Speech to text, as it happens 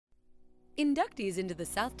Inductees into the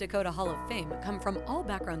South Dakota Hall of Fame come from all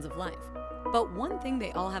backgrounds of life, but one thing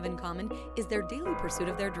they all have in common is their daily pursuit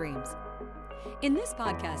of their dreams. In this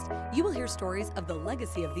podcast, you will hear stories of the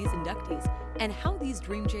legacy of these inductees and how these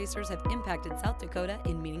dream chasers have impacted South Dakota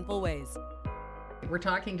in meaningful ways. We're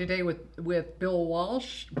talking today with Bill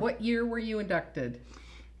Walsh. What year were you inducted?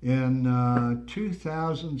 In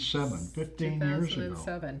 2007, 15 years ago.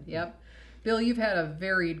 2007, yep. Bill, you've had a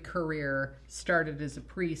varied career. Started as a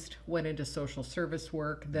priest, went into social service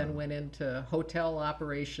work, then went into hotel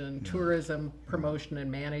operation, tourism, promotion,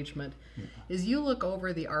 and management. As you look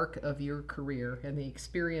over the arc of your career and the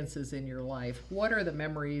experiences in your life, what are the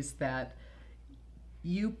memories that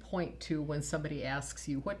you point to when somebody asks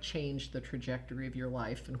you what changed the trajectory of your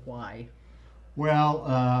life and why?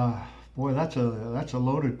 Well, boy, that's a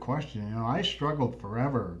loaded question. You know, I struggled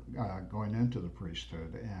forever going into the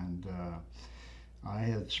priesthood, and I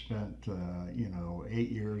had spent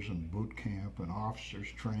 8 years in boot camp and officers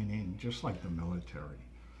training, just like the military.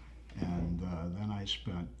 And then I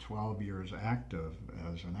spent 12 years active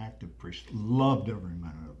as an active priest. Loved every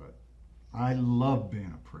minute of it. I love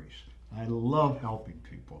being a priest. I love helping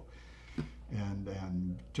people.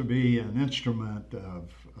 And to be an instrument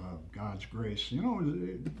of God's grace, you know,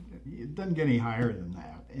 it doesn't get any higher than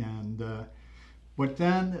that. And but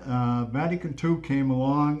then Vatican II came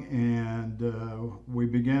along, and we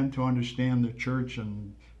began to understand the church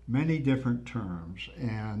in many different terms.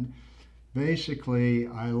 And basically,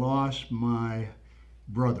 I lost my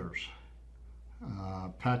brothers.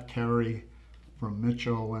 Pat Carey from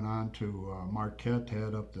Mitchell went on to Marquette,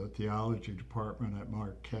 head up the theology department at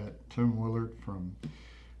Marquette. Tim Willard from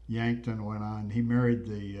Yankton went on. He married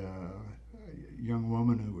the young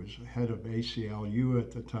woman who was head of ACLU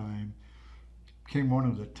at the time, became one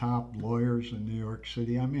of the top lawyers in New York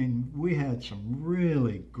City. I mean, we had some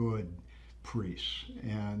really good priests.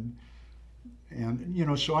 And you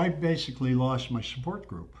know, so I basically lost my support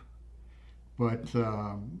group. But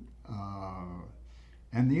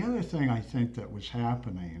and the other thing I think that was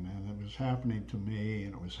happening, and it was happening to me,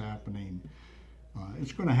 and it was happening,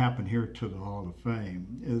 it's going to happen here to the Hall of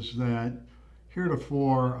Fame, is that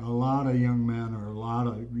heretofore a lot of young men or a lot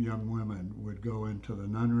of young women would go into the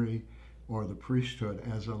nunnery or the priesthood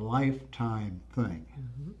as a lifetime thing.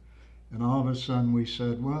 Mm-hmm. And all of a sudden we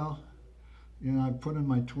said, well, you know, I've put in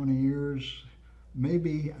my 20 years,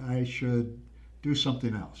 maybe I should do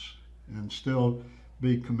something else and still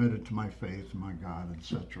be committed to my faith and my God, et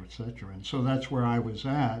cetera, et cetera. And so that's where I was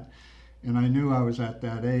at. And I knew I was at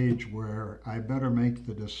that age where I better make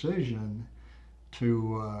the decision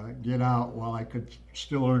to get out while I could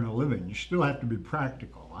still earn a living. You still have to be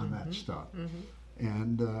practical on that stuff. Mm-hmm.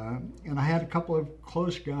 And I had a couple of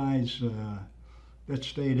close guys that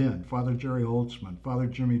stayed in. Father Jerry Holtzman, Father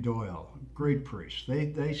Jimmy Doyle, great priests.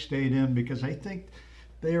 They stayed in because I think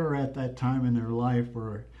they were at that time in their life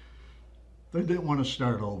where they didn't want to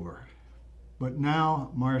start over. But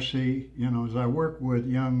now, Marcy, you know, as I work with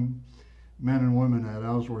young men and women at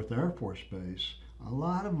Ellsworth Air Force Base, a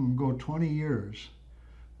lot of them go 20 years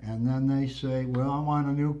and then they say, well, I want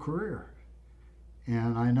a new career.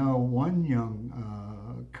 And I know one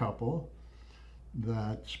young couple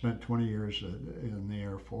that spent 20 years in the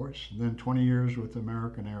Air Force, then 20 years with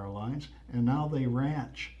American Airlines, and now they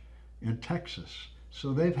ranch in Texas.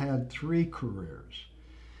 So they've had 3 careers.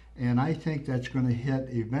 And I think that's going to hit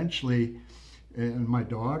eventually. In my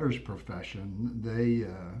daughter's profession,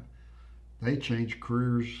 they change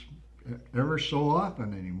careers ever so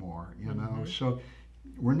often anymore, you know. Mm-hmm. So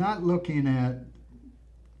we're not looking at,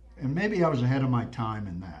 and maybe I was ahead of my time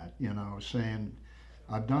in that, you know, saying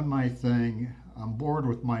I've done my thing. I'm bored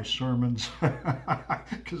with my sermons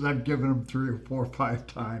because I've given them 3 or 4 or 5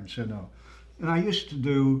 times, you know. And I used to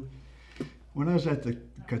do, when I was at the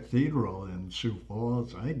cathedral in Sioux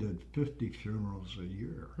Falls, I did 50 funerals a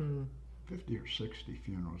year, 50 or 60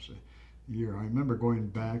 funerals a year. I remember going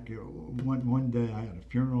back, one day I had a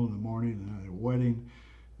funeral in the morning, and I had a wedding,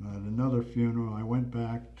 and I had another funeral. I went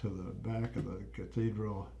back to the back of the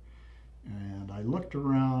cathedral, and I looked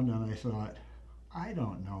around and I thought, I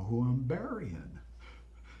don't know who I'm burying.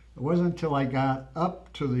 It wasn't until I got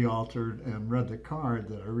up to the altar and read the card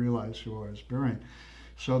that I realized who I was burying.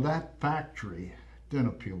 So that factory didn't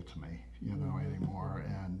appeal to me, you know, anymore.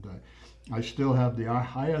 And I still have the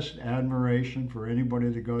highest admiration for anybody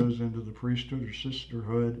that goes into the priesthood or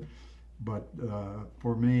sisterhood. But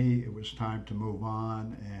for me, it was time to move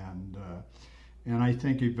on. And I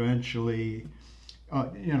think eventually,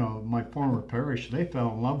 you know, my former parish, they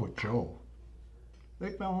fell in love with Joe.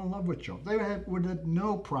 They fell in love with Joe. They had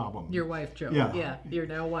no problem. Your wife, Joe. Yeah. Your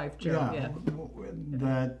now wife, Joe.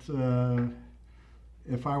 That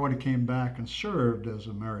if I would have came back and served as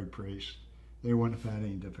a married priest, they wouldn't have had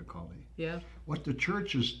any difficulty. Yeah. What the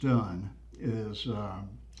church has done is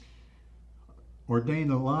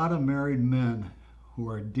ordained a lot of married men who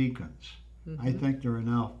are deacons. Mm-hmm. I think there are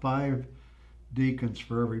now 5 deacons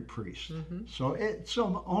for every priest. Mm-hmm. So it's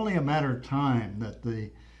only a matter of time that the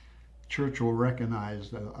church will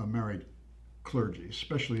recognize a married clergy,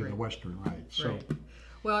 especially in the Western Rite. So, right.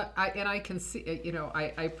 Well, I can see,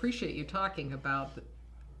 I appreciate you talking about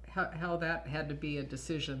how that had to be a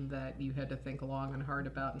decision that you had to think long and hard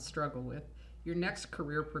about and struggle with. Your next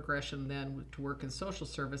career progression then to work in social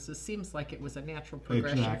services seems like it was a natural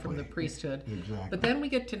progression from the priesthood. Exactly. But then we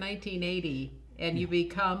get to 1980 and you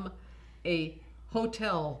become a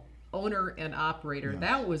hotel owner and operator. Yes.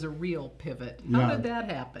 That was a real pivot. How did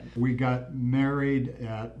that happen? We got married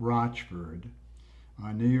at Rochford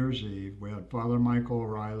on New Year's Eve. We had Father Michael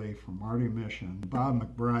O'Reilly from Marty Mission. Bob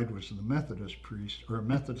McBride was the Methodist priest, or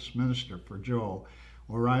Methodist minister for Joe.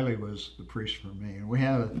 O'Reilly was the priest for me. And we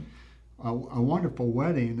had a wonderful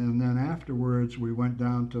wedding, and then afterwards we went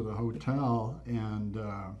down to the hotel and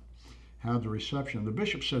had the reception. The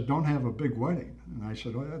bishop said, "Don't have a big wedding." And I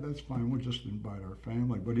said, "Oh yeah, that's fine, we'll just invite our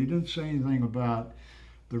family." But he didn't say anything about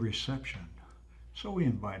the reception. So we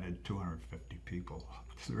invited 250 people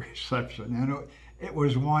to the reception, and it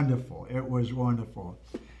was wonderful. It was wonderful.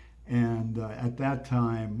 And at that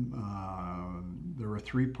time, there were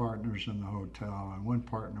 3 partners in the hotel, and one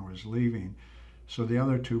partner was leaving. So the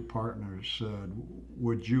other 2 partners said,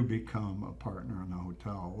 "Would you become a partner in the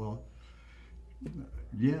hotel?" Well,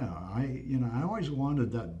 yeah, I always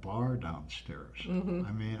wanted that bar downstairs. Mm-hmm.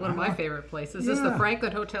 I mean, one of my favorite places is the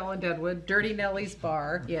Franklin Hotel in Deadwood, Dirty Nellie's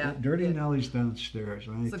bar. Yeah, Dirty Nellie's downstairs.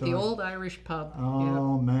 It's like the old Irish pub.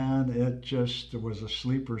 Oh man, it just was a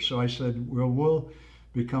sleeper. So I said, "Well, we'll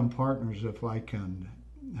become partners if I can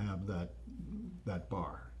have that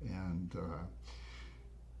bar." And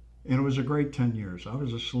it was a great 10 years. I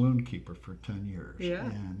was a saloon keeper for 10 years. Yeah.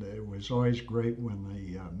 And it was always great when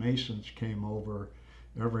the Masons came over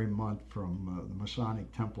every month from the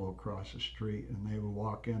Masonic Temple across the street, and they would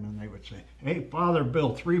walk in and they would say, "Hey, Father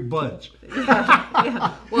Bill, 3 buds."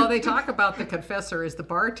 Yeah. Well, they talk about the confessor as the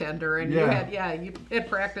bartender, and you had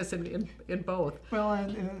practice in both. Well,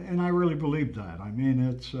 and I really believed that. I mean,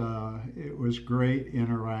 it was great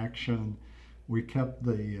interaction. We kept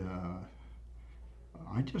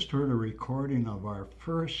I just heard a recording of our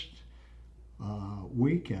first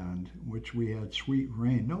weekend, which we had Sweet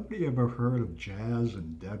Rain. Nobody ever heard of jazz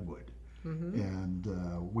in Deadwood. Mm-hmm.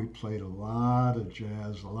 And we played a lot of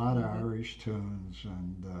jazz, a lot of Irish tunes,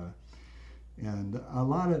 and a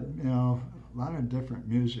lot of different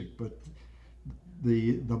music. But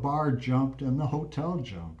the bar jumped and the hotel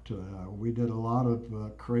jumped. We did a lot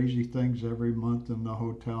of crazy things every month in the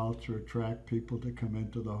hotel to attract people to come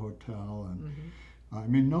into the hotel. And I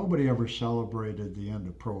mean, nobody ever celebrated the end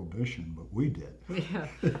of Prohibition, but we did. Yeah.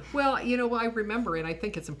 Well, I remember, and I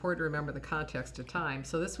think it's important to remember the context of time.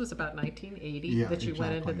 So this was about 1980 that you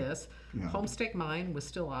went into this. Yeah. Homestake Mine was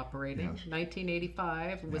still operating. Yes.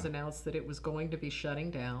 1985 was announced that it was going to be shutting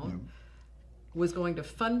down, was going to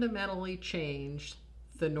fundamentally change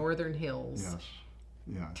the Northern Hills. Yes.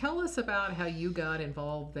 Yeah. Tell us about how you got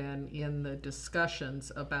involved then in the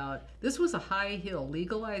discussions about, this was a high hill,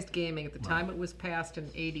 legalized gaming at the time it was passed in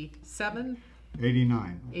 87?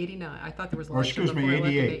 89. 89. I thought there was Or excuse me,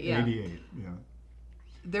 88. Yeah. 88, yeah.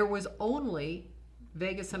 There was only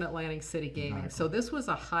Vegas and Atlantic City gaming. Exactly. So this was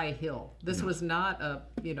a high hill. This was not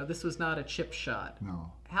a chip shot.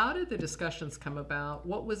 No. How did the discussions come about?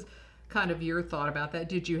 What was kind of your thought about that?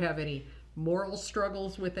 Did you have any moral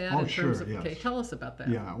struggles with that in terms of, yes. Okay, tell us about that.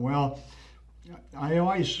 Yeah, well, I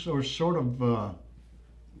always sort of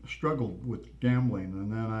struggled with gambling, and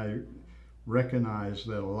then I recognized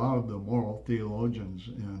that a lot of the moral theologians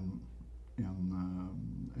in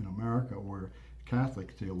America were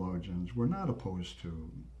Catholic theologians, were not opposed to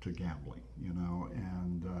gambling,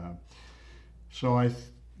 and so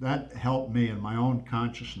that helped me in my own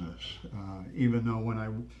consciousness, even though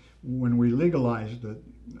when we legalized it.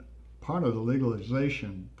 Part of the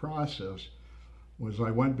legalization process was I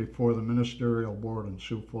went before the ministerial board in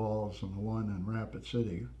Sioux Falls and the one in Rapid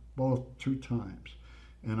City, both 2 times.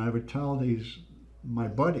 And I would tell my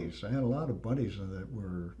buddies, I had a lot of buddies that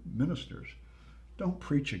were ministers, don't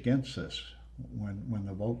preach against this when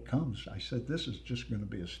the vote comes. I said, this is just going to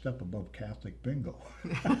be a step above Catholic bingo.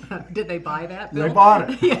 Did they buy that, Bill? They bought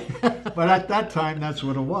it. But at that time, that's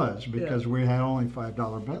what it was, because we had only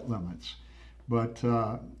 $5 bet limits. But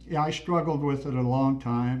I struggled with it a long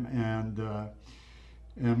time,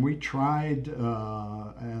 and we tried,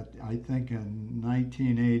 I think in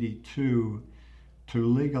 1982, to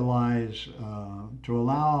legalize, to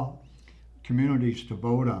allow communities to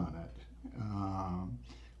vote on it,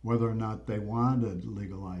 whether or not they wanted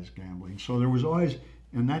legalized gambling. So there was always,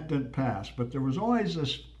 and that didn't pass, but there was always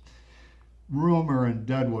this rumor in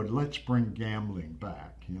Deadwood, let's bring gambling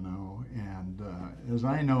back, you know. And as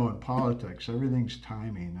I know in politics, everything's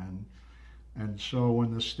timing. And so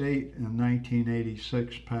when the state in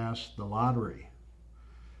 1986 passed the lottery,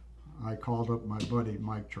 I called up my buddy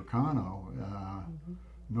Mike Tricano,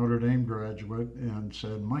 Notre Dame graduate, and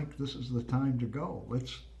said, Mike, this is the time to go.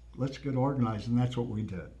 Let's get organized, and that's what we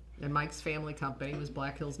did. And Mike's family company was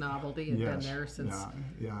Black Hills Novelty. Had been there since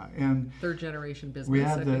and third generation business. We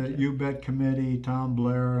had the You Bet committee, Tom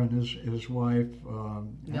Blair and his wife,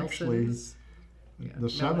 actually the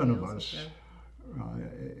seven of us.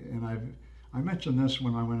 And I mentioned this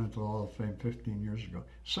when I went into the Hall of Fame 15 years ago.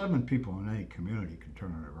 7 people in any community can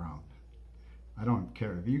turn it around. I don't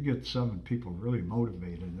care. If you get 7 people really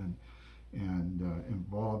motivated and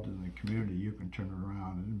involved in the community, you can turn it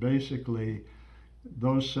around. And basically,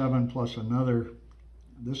 those 7 plus another,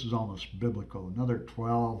 this is almost biblical, another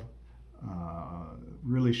 12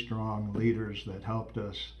 really strong leaders that helped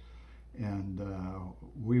us. And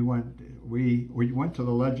we went to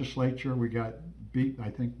the legislature. We got beat, I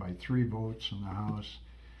think, by 3 votes in the House.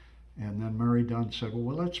 And then Mary Dunn said,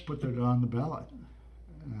 well, let's put it on the ballot.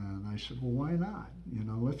 And I said, well, why not? You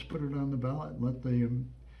know, let's put it on the ballot and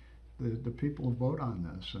let the people vote on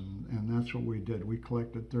this. And that's what we did. We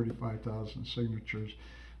collected 35,000 signatures.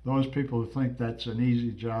 Those people who think that's an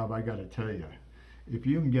easy job, I got to tell you, if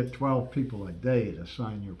you can get 12 people a day to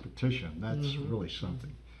sign your petition, that's really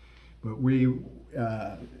something. But we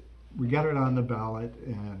got it on the ballot,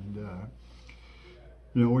 and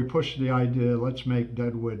you know, we pushed the idea, let's make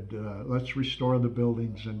Deadwood, let's restore the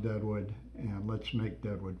buildings in Deadwood, and let's make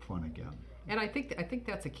Deadwood fun again. And I think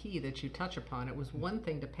that's a key that you touch upon. It was one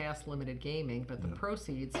thing to pass limited gaming, but the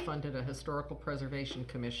proceeds funded a historical preservation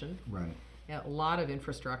commission. Right. A lot of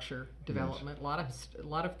infrastructure development, a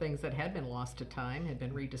lot of things that had been lost to time had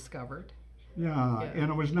been rediscovered. Yeah, and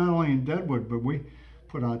it was not only in Deadwood, but we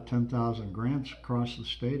put out 10,000 grants across the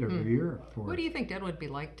state every year. What do you think Deadwood would be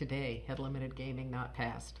like today had limited gaming not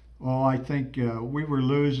passed? Oh, I think we were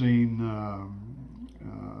losing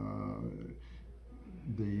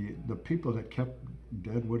the people that kept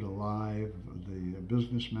Deadwood alive, the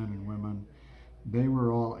businessmen and women. They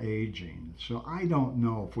were all aging. So I don't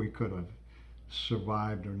know if we could have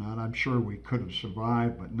survived or not. I'm sure we could have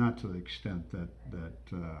survived, but not to the extent that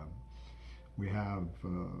we have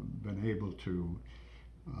been able to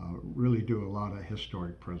really do a lot of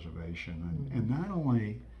historic preservation, and not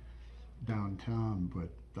only downtown, but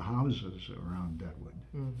the houses around Deadwood.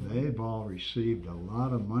 They've all received a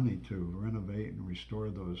lot of money to renovate and restore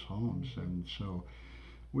those homes, and so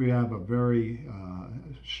we have a very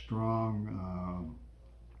strong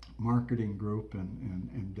marketing group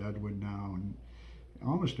in Deadwood now, and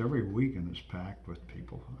almost every weekend is packed with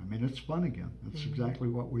people. I mean, it's fun again. It's exactly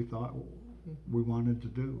what we thought we wanted to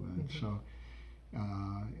do, and so.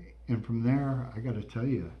 And from there, I got to tell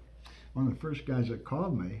you, one of the first guys that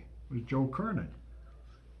called me was Joe Kernan.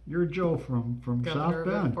 You're Joe from South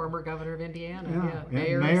Bend. Former governor of Indiana,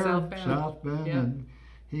 yeah. Mayor of South Bend. And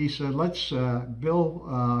he said, let's,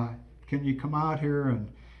 Bill, can you come out here,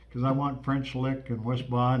 and because I want French Lick and West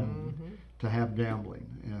Baden to have gambling.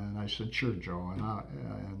 And I said, sure, Joe.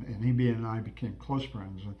 And he and I became close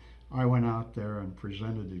friends. And I went out there and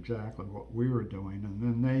presented exactly what we were doing, and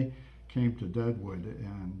then they came to Deadwood,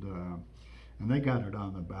 and they got it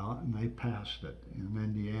on the ballot, and they passed it in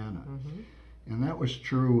Indiana. And that was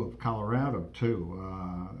true of Colorado too.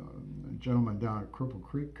 A gentleman down at Cripple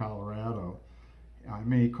Creek, Colorado, I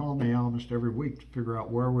mean, he called me almost every week to figure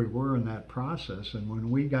out where we were in that process, and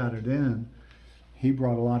when we got it in, he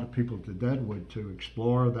brought a lot of people to Deadwood to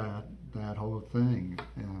explore that whole thing,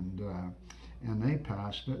 and they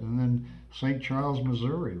passed it. And then St. Charles,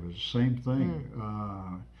 Missouri was the same thing.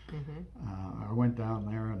 I went down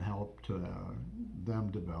there and helped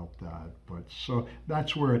them develop that. But so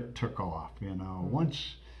that's where it took off, you know.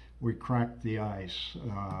 Once we cracked the ice,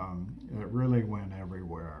 it really went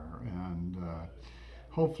everywhere. And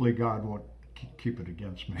hopefully God won't keep it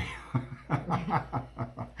against me.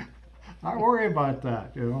 I worry about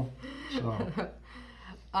that, you know.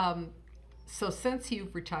 So. So since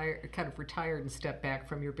you've retired and stepped back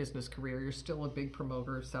from your business career, you're still a big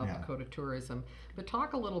promoter of South Dakota tourism. But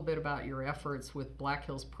talk a little bit about your efforts with Black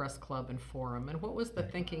Hills Press Club and Forum, and what was the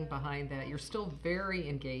thinking behind that? You're still very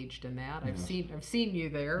engaged in that. I've seen you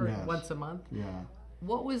there once a month. Yeah.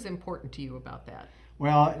 What was important to you about that?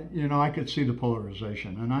 Well, I could see the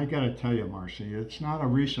polarization, and I got to tell you, Marcy, it's not a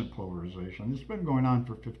recent polarization. It's been going on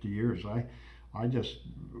for 50 years. I just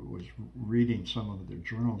was reading some of the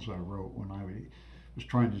journals I wrote when I was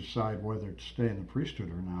trying to decide whether to stay in the priesthood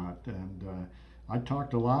or not, and I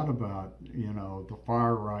talked a lot about, the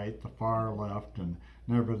far right, the far left, and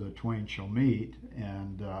never the twain shall meet,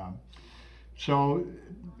 and so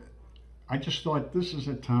I just thought this is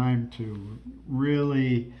a time to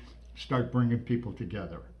really start bringing people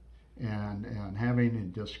together and having a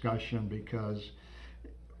discussion, because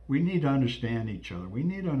we need to understand each other. We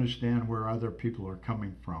need to understand where other people are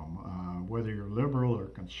coming from, whether you're liberal or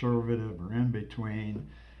conservative or in between.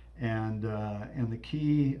 And the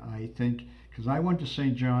key, I think, because I went to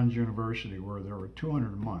St. John's University where there were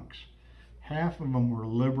 200 monks. Half of them were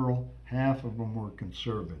liberal, half of them were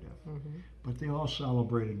conservative. Mm-hmm. But they all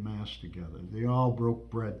celebrated Mass together. They all broke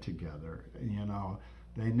bread together.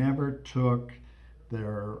 They never took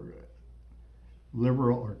their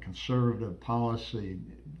liberal or conservative policy.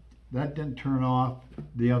 That didn't turn off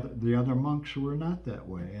the other monks who were not that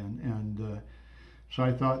way. And so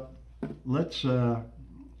I thought, let's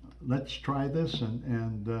try this.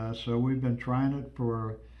 And so we've been trying it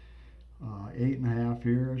for 8.5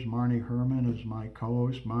 years. Marnie Herman is my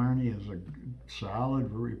co-host. Marnie is a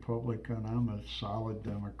solid Republican. I'm a solid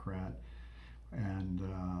Democrat. And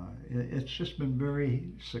it's just been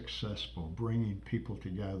very successful, bringing people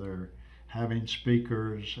together, having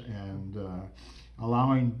speakers, and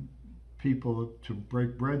allowing people to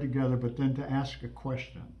break bread together, but then to ask a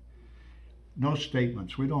question. No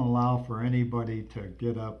statements. We don't allow for anybody to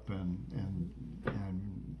get up and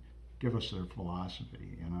give us their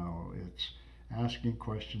philosophy. It's asking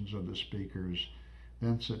questions of the speakers,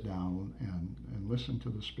 then sit down and listen to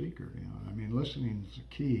the speaker. Listening is the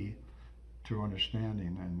key to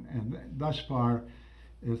understanding, and thus far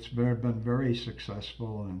it's been very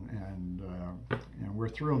successful, and we're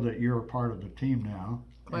thrilled that you're a part of the team now.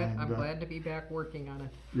 I'm glad to be back working on it.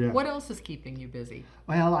 Yeah. What else is keeping you busy?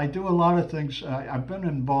 Well, I do a lot of things. I've been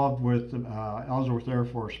involved with Ellsworth Air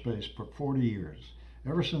Force Base for 40 years,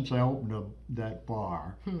 ever since I opened that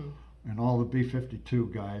bar. And all the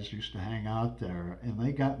B-52 guys used to hang out there, and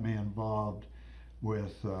they got me involved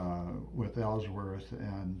with Ellsworth,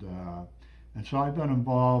 and so I've been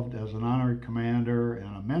involved as an honorary commander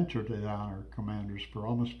and a mentor to the honorary commanders for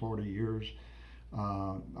almost 40 years.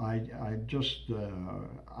 I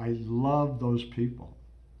love those people.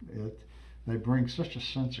 They bring such a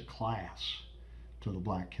sense of class to the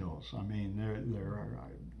Black Hills. They're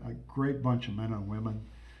a great bunch of men and women,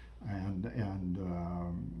 and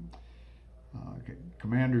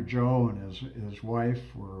Commander Joe and his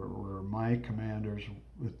wife were my commanders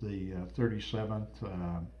with the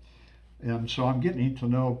 37th. And so I'm getting to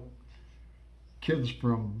know kids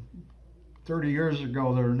from 30 years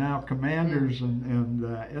ago that are now commanders, and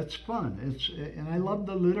it's fun. And I love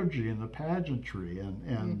the liturgy and the pageantry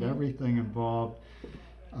and everything involved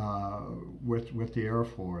with the Air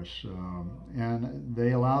Force. And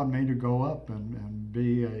they allowed me to go up and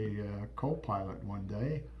be a co-pilot one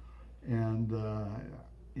day, and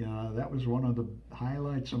that was one of the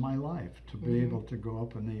highlights of my life, to be able to go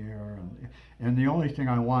up in the air. And the only thing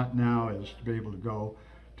I want now is to be able to go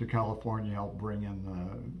to California, help bring in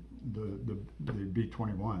the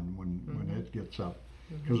B-21 when it gets up.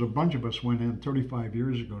 Because a bunch of us went in 35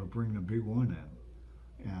 years ago to bring the B-1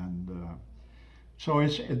 in. And so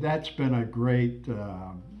that's been a great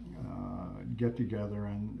get together.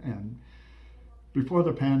 And before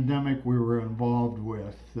the pandemic, we were involved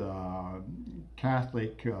with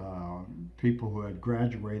Catholic people who had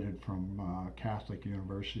graduated from Catholic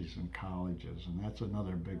universities and colleges, and that's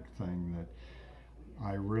another big thing that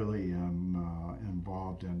I really am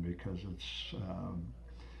involved in, because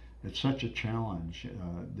it's such a challenge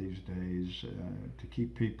these days to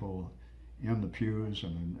keep people in the pews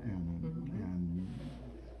and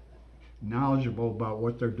knowledgeable about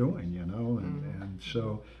what they're doing, and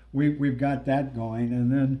so we've got that going.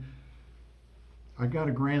 And then I got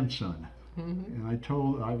a grandson, and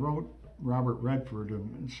I wrote Robert Redford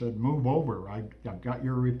and said, "Move over. I've got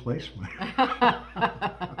your replacement."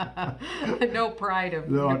 No pride of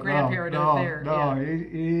the grandparent there. No,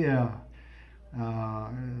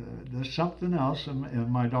 there's something else,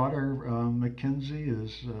 and my daughter Mackenzie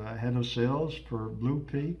is head of sales for Blue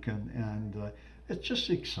Peak, and it's just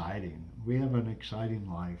exciting. We have an exciting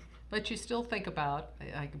life. But you still think about,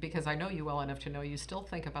 because I know you well enough to know, you still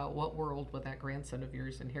think about what world would that grandson of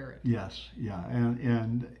yours inherit? Yes, yeah,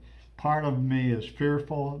 and part of me is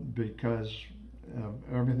fearful because of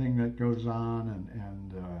everything that goes on,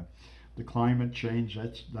 and the climate change.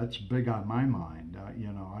 That's big on my mind.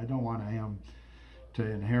 I don't want him to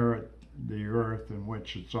inherit the earth in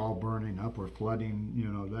which it's all burning up or flooding,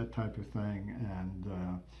 that type of thing. And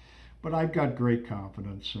but I've got great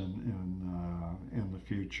confidence in the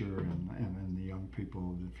future and in the young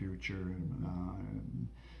people of the future. And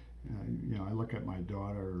I look at my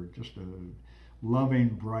daughter, just a loving,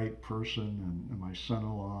 bright person, and my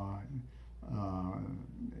son-in-law.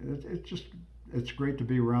 It's great to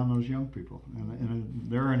be around those young people, and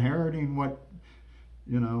they're inheriting what,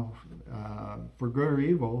 for good or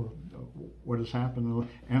evil, what has happened.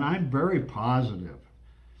 And I'm very positive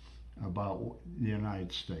about the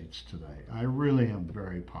United States today. I really am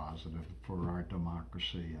very positive for our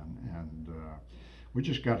democracy, and we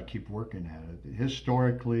just got to keep working at it.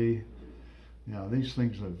 Historically, these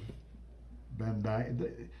things have been back.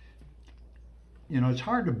 It's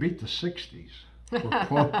hard to beat the 60s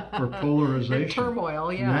for polarization. And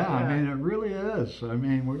turmoil, Yeah, I mean, it really is. I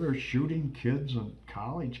mean, we were shooting kids on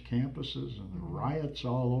college campuses and riots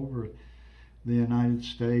all over the United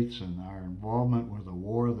States, and our involvement with a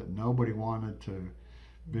war that nobody wanted to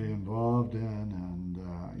be involved in, and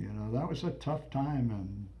that was a tough time,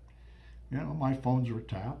 and my phones were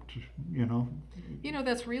tapped.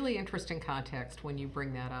 That's really interesting context when you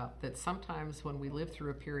bring that up, that sometimes when we live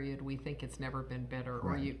through a period we think it's never been better,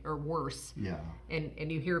 right, or worse,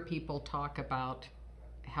 and you hear people talk about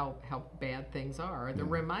how bad things are. The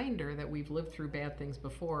reminder that we've lived through bad things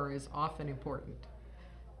before is often important.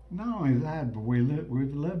 Not only that, but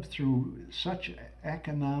we've lived through such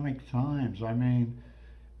economic times. I mean,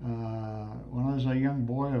 when I was a young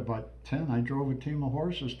boy, about 10, I drove a team of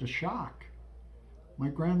horses to Shock. My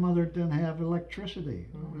grandmother didn't have electricity,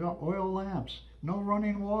 oil lamps, no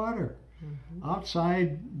running water,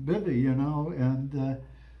 outside bivvy,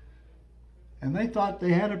 and they thought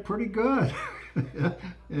they had it pretty good.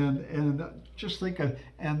 and just think of,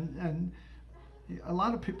 and a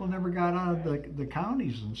lot of people never got out of the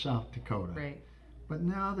counties in South Dakota. Right. But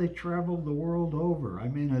now they travel the world over. I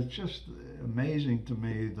mean, it's just amazing to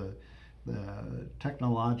me the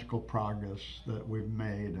technological progress that we've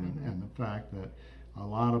made, and the fact that a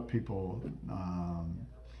lot of people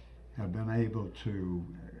have been able to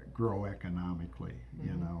grow economically.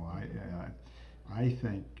 I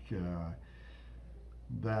think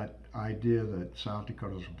that idea that South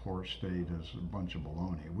Dakota's a poor state is a bunch of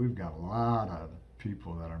baloney. We've got a lot of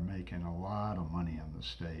people that are making a lot of money in the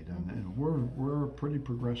state, and we're a pretty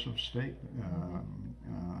progressive state.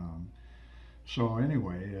 So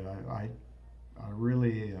anyway, I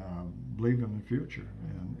really believe in the future,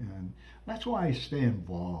 and that's why I stay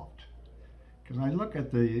involved. Because I look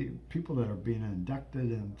at the people that are being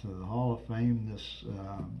inducted into the Hall of Fame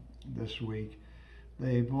this week.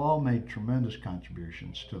 They've all made tremendous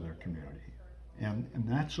contributions to their community, and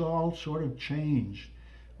that's all sort of changed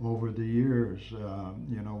over the years.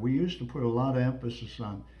 We used to put a lot of emphasis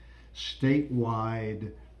on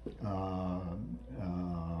statewide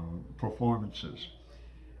performances.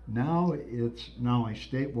 Now it's not only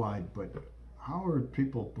statewide, but how are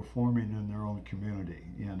people performing in their own community,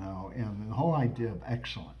 and the whole idea of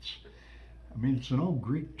excellence. I mean, it's an old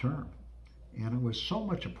Greek term, and it was so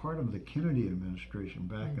much a part of the Kennedy administration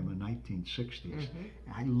back in the 1960s.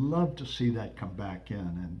 I love to see that come back in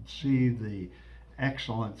and see the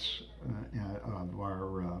excellence of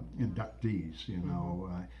our inductees.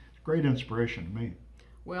 It's great inspiration to me.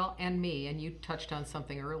 Well, and you touched on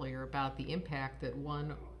something earlier about the impact that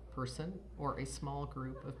one person or a small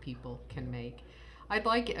group of people can make. I'd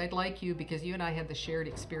like you, because you and I had the shared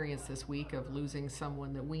experience this week of losing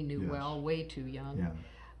someone that we knew well, way too young.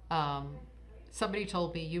 Yeah. Somebody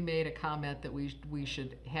told me you made a comment that we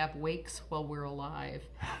should have wakes while we're alive.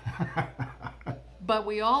 But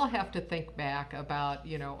we all have to think back about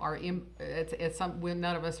when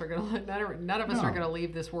none of us are going to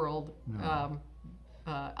leave this world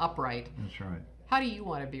upright. That's right. How do you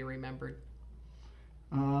want to be remembered?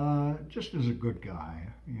 Just as a good guy,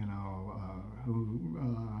 who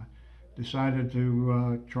decided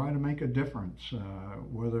to try to make a difference,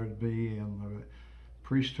 whether it be in the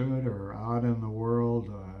priesthood or out in the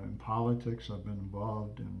world, in politics. I've been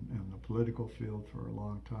involved in the political field for a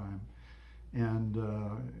long time, and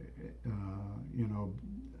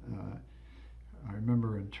I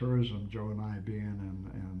remember in tourism, Joe and I being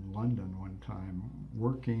in London one time,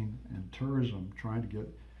 working in tourism, trying to get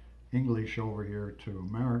English over here to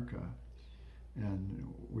America, and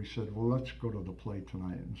we said, well, let's go to the play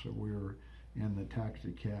tonight. And so we were in the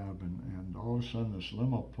taxi cab, and all of a sudden this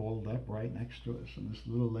limo pulled up right next to us, and this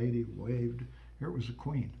little lady waved. Here it was the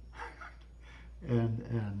Queen.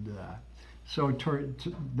 So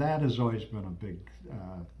that has always been a big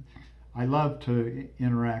I love to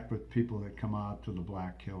interact with people that come out to the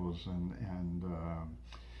Black Hills and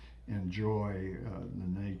enjoy the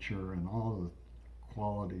nature and all the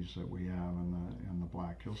qualities that we have in the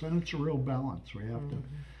Black Hills. And it's a real balance. We have to,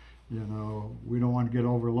 we don't want to get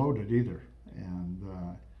overloaded either. And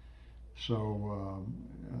so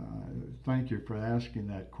thank you for asking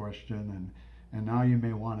that question. And now you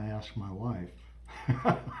may want to ask my wife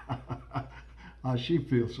how she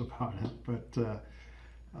feels about it. But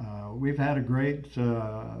we've had a great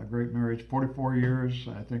marriage, 44 years.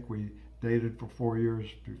 I think we dated for 4 years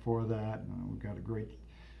before that. And we've got a great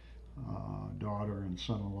daughter and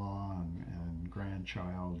son-in-law and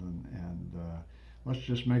grandchild. And let's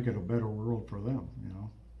just make it a better world for them,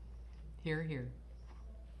 Hear, hear.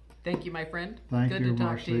 Thank you, my friend. Thank Good you, to talk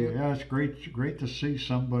Marcy. to you. Yeah, it's great to see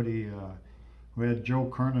somebody who had Joe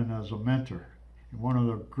Kernan as a mentor. One of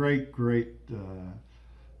the great,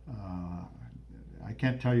 I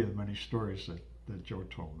can't tell you the many stories that Joe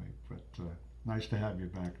told me, but nice to have you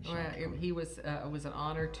back in South Dakota. He was, it was an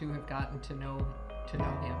honor to have gotten to know him.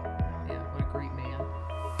 Yeah, what a great man.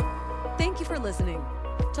 Thank you for listening.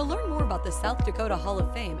 To learn more about the South Dakota Hall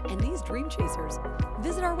of Fame and these Dream Chasers,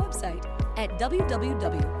 visit our website at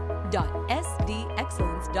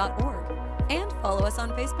www.sdexcellence.org and follow us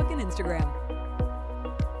on Facebook and Instagram.